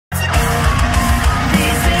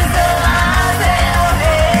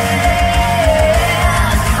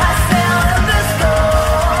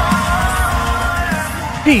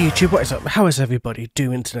YouTube, what is up? How is everybody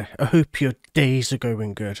doing today? I hope your days are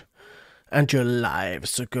going good and your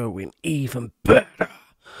lives are going even better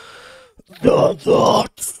than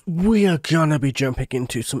that. We are gonna be jumping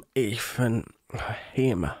into some Aephanemer.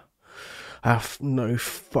 I have no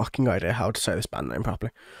fucking idea how to say this band name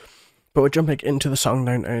properly, but we're jumping into the song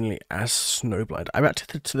known only as Snowblind. I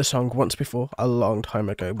reacted to the song once before, a long time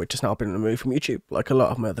ago, which has now been removed from YouTube, like a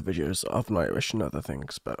lot of my other videos of Nightwish and other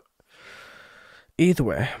things, but either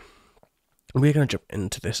way, we're going to jump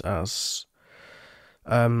into this as,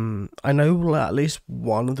 I know at least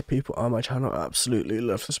one of the people on my channel absolutely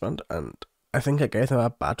loves this band, and I think I gave them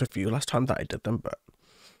a bad review last time that I did them, but,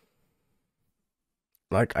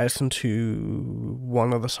 like, I listened to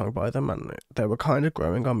one other song by them, and they were kind of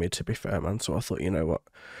growing on me, to be fair, man, so I thought, you know what,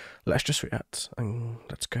 let's just react, and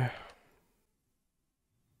let's go.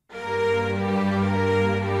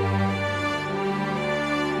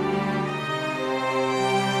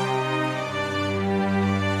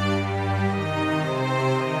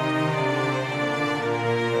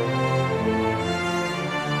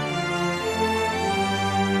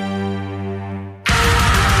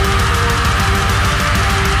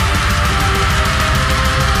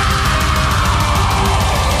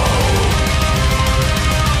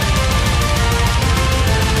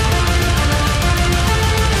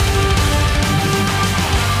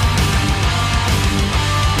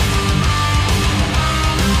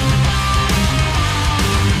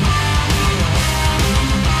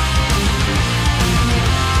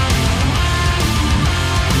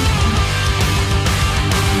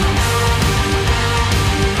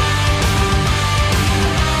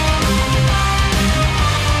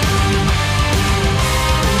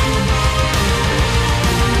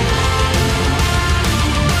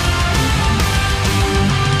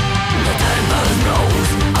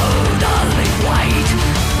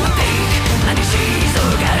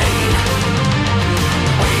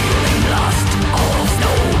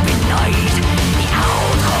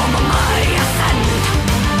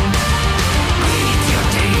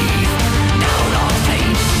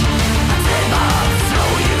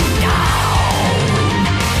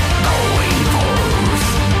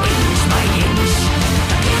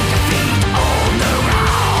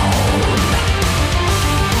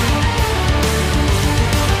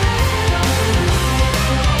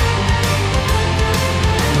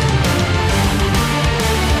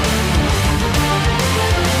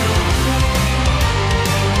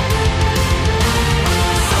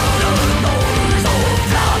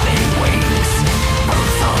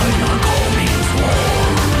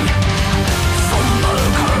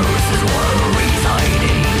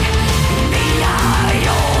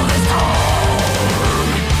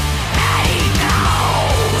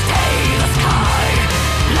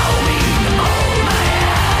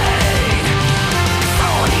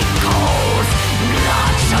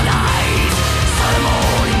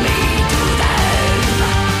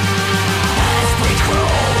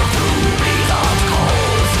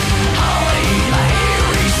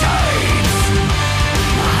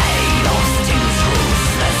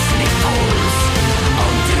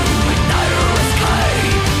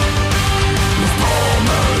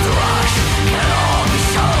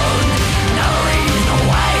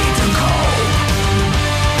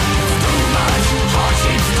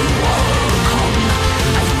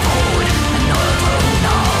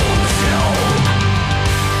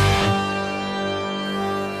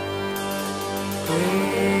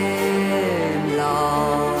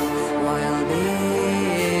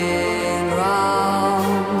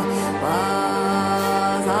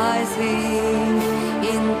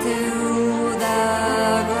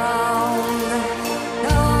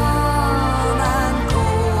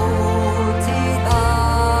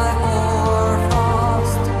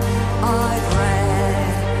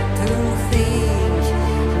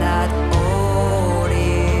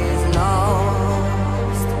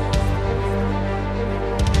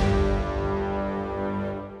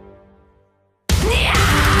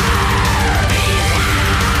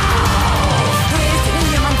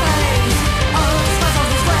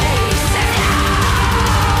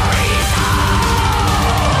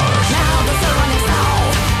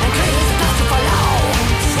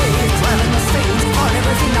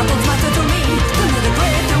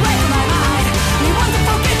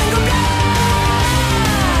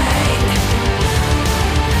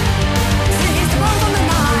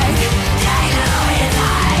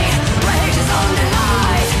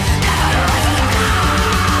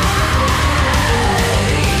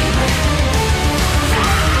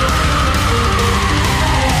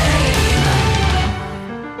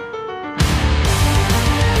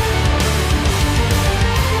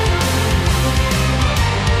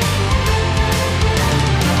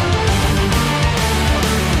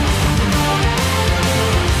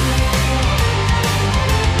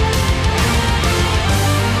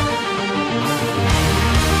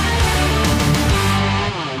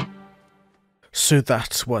 So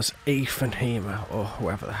that was Aephanemer, or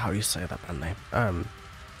whoever the hell you say that band name.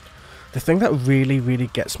 The thing that really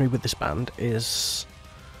gets me with this band is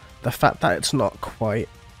the fact that it's not quite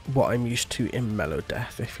what I'm used to in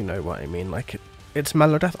Melodeath, if you know what I mean. Like, it's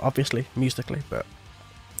Melodeath, obviously, musically, but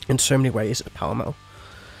in so many ways it's power metal.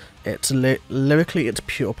 It's lyrically, it's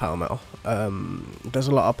pure power metal. There's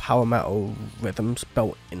a lot of power metal rhythms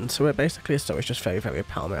built into it, basically, so it's just very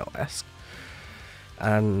power metal-esque.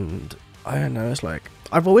 And I don't know, it's like,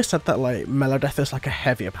 I've always said that like Melodeath is like a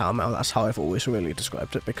heavier power metal. That's how I've always really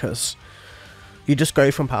described it, because you just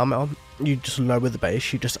go from power metal, you just lower the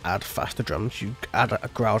bass, you just add faster drums, you add a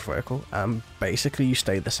growled vocal, and basically you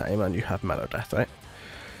stay the same and you have Melodeath, right?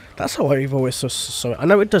 That's how I've always so I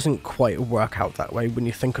know it doesn't quite work out that way when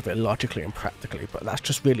you think of it logically and practically, but that's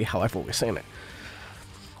just really how I've always seen it.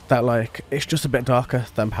 That like, it's just a bit darker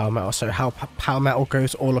than power metal, so how power metal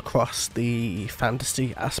goes all across the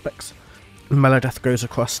fantasy aspects, Melodeath goes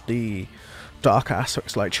across the darker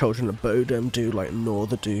aspects, like Children of Bodom do, like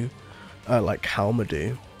Norther do, like Kalmar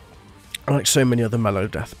do, and like so many other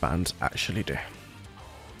Melodeath bands actually do.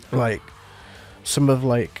 Like, some of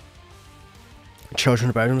like Children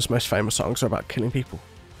of Bodom's most famous songs are about killing people,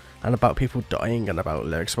 and about people dying, and about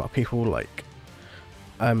lyrics about people like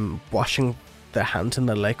washing their hands in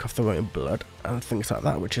the lake of their own blood and things like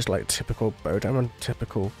that, which is like typical Bodom and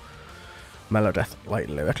typical Melodeath, like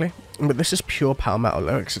lyrically. But this is pure power metal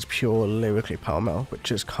lyrics, it's pure lyrically power metal,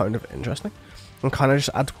 which is kind of interesting and kind of just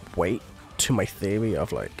adds weight to my theory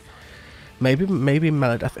of like, maybe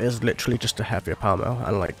Melodeath is literally just a heavier power metal,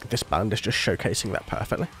 and like this band is just showcasing that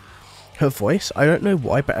perfectly. Her voice, I don't know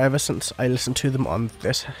why, but ever since I listened to them on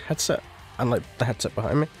this headset, and like the headset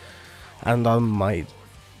behind me, and on my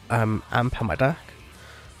amp and my DAC,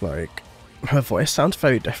 like, her voice sounds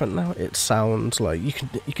very different now. It sounds like you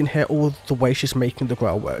can hear all the way she's making the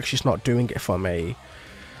growl work. She's not doing it from a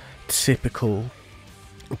typical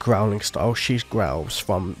growling style. She growls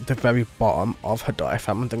from the very bottom of her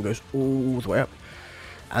diaphragm and then goes all the way up,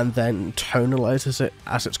 and then tonalizes it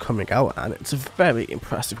as it's coming out, and it's a very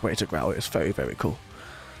impressive way to growl. It's very cool.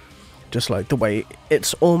 Just like the way,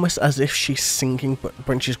 it's almost as if she's singing but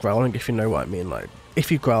when she's growling, if you know what I mean. Like,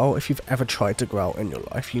 if you growl, if you've ever tried to growl in your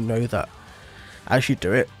life, you know that as you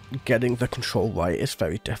do it, getting the control right is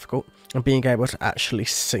very difficult, and being able to actually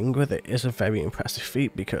sing with it is a very impressive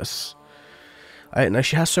feat, because I don't know,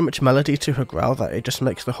 she has so much melody to her growl that it just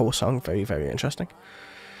makes the whole song very interesting.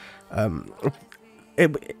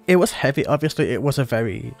 It was heavy, obviously. It was a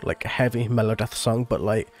very like heavy Melodeath song, but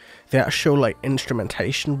like the actual like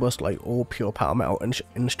instrumentation was like all pure power metal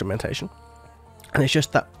instrumentation, and it's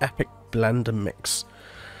just that epic blend and mix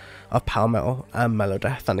of power metal and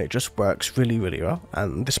Melodeath, and it just works really well.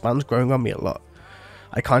 And this band's growing on me a lot.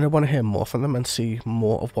 I kind of want to hear more from them and see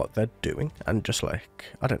more of what they're doing, and just like,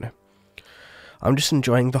 I don't know, I'm just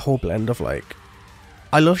enjoying the whole blend of like,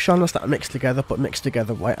 I love genres that are mixed together, but mixed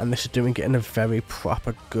together right, and this is doing it in a very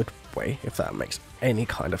proper, good way, if that makes any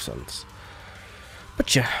kind of sense.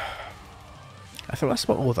 But yeah, I think that's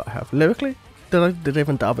about all that I have. Lyrically, did I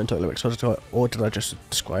even delve into the lyrics, or did I just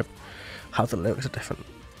describe how the lyrics are different?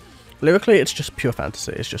 Lyrically, it's just pure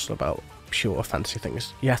fantasy. It's just about pure fantasy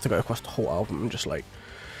things. You have to go across the whole album and just like,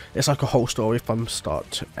 it's like a whole story from start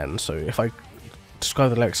to end. So if I describe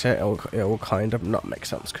the lyrics here, it will kind of not make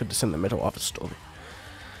sense because it's in the middle of a story,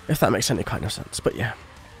 if that makes any kind of sense. But yeah,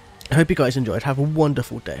 I hope you guys enjoyed. Have a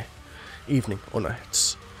wonderful day, evening or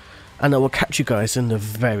nights, and I will catch you guys in the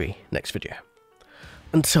very next video.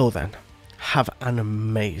 Until then, have an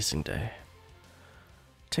amazing day.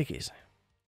 Take it easy.